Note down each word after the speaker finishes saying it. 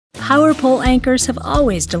PowerPole anchors have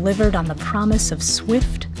always delivered on the promise of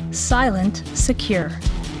swift, silent, secure.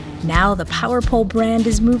 Now the PowerPole brand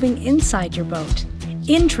is moving inside your boat.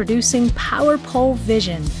 Introducing PowerPole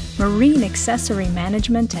Vision, marine accessory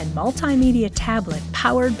management and multimedia tablet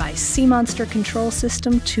powered by SeaMonster Control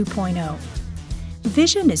System 2.0.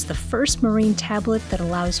 Vision is the first marine tablet that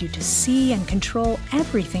allows you to see and control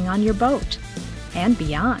everything on your boat and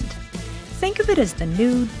beyond. Think of it as the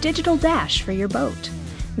new digital dash for your boat.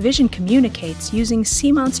 Vision communicates using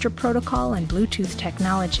SeaMonster protocol and Bluetooth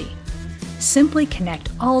technology. Simply connect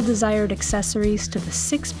all desired accessories to the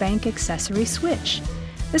 6-bank accessory switch.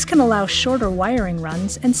 This can allow shorter wiring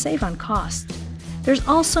runs and save on cost. There's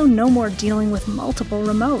also no more dealing with multiple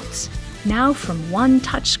remotes. Now from one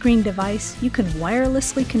touchscreen device, you can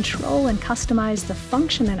wirelessly control and customize the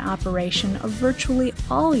function and operation of virtually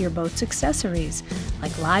all your boat's accessories,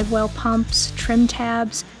 like live well pumps, trim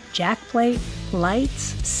tabs, jack plate,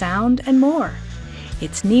 lights, sound, and more.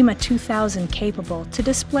 It's NEMA 2000 capable to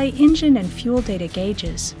display engine and fuel data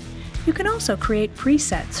gauges. You can also create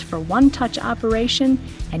presets for one-touch operation,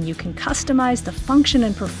 and you can customize the function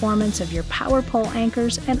and performance of your PowerPole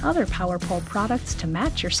anchors and other PowerPole products to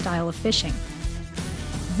match your style of fishing.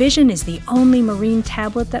 Vision is the only marine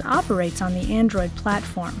tablet that operates on the Android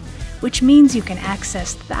platform, which means you can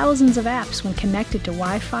access thousands of apps when connected to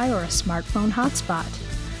Wi-Fi or a smartphone hotspot.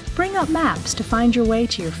 Bring up maps to find your way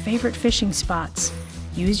to your favorite fishing spots.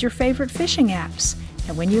 Use your favorite fishing apps,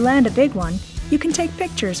 and when you land a big one, you can take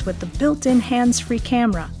pictures with the built-in hands-free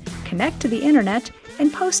camera, connect to the internet,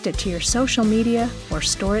 and post it to your social media or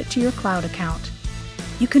store it to your cloud account.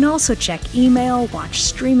 You can also check email, watch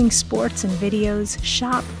streaming sports and videos,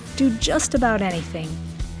 shop, do just about anything.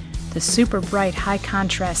 The super bright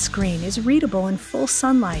high-contrast screen is readable in full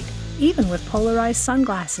sunlight, even with polarized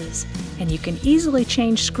sunglasses, and you can easily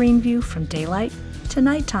change screen view from daylight to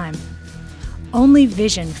nighttime. Only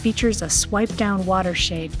Vision features a swipe-down water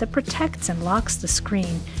shade that protects and locks the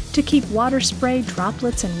screen to keep water spray,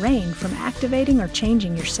 droplets, and rain from activating or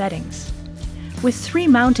changing your settings. With 3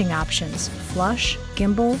 mounting options, flush,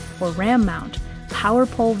 gimbal, or ram mount,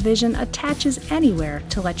 PowerPole Vision attaches anywhere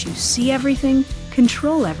to let you see everything,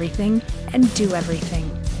 control everything, and do everything.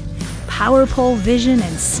 PowerPole Vision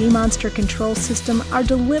and SeaMonster Control System are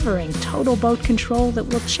delivering total boat control that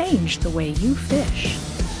will change the way you fish.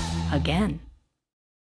 Again.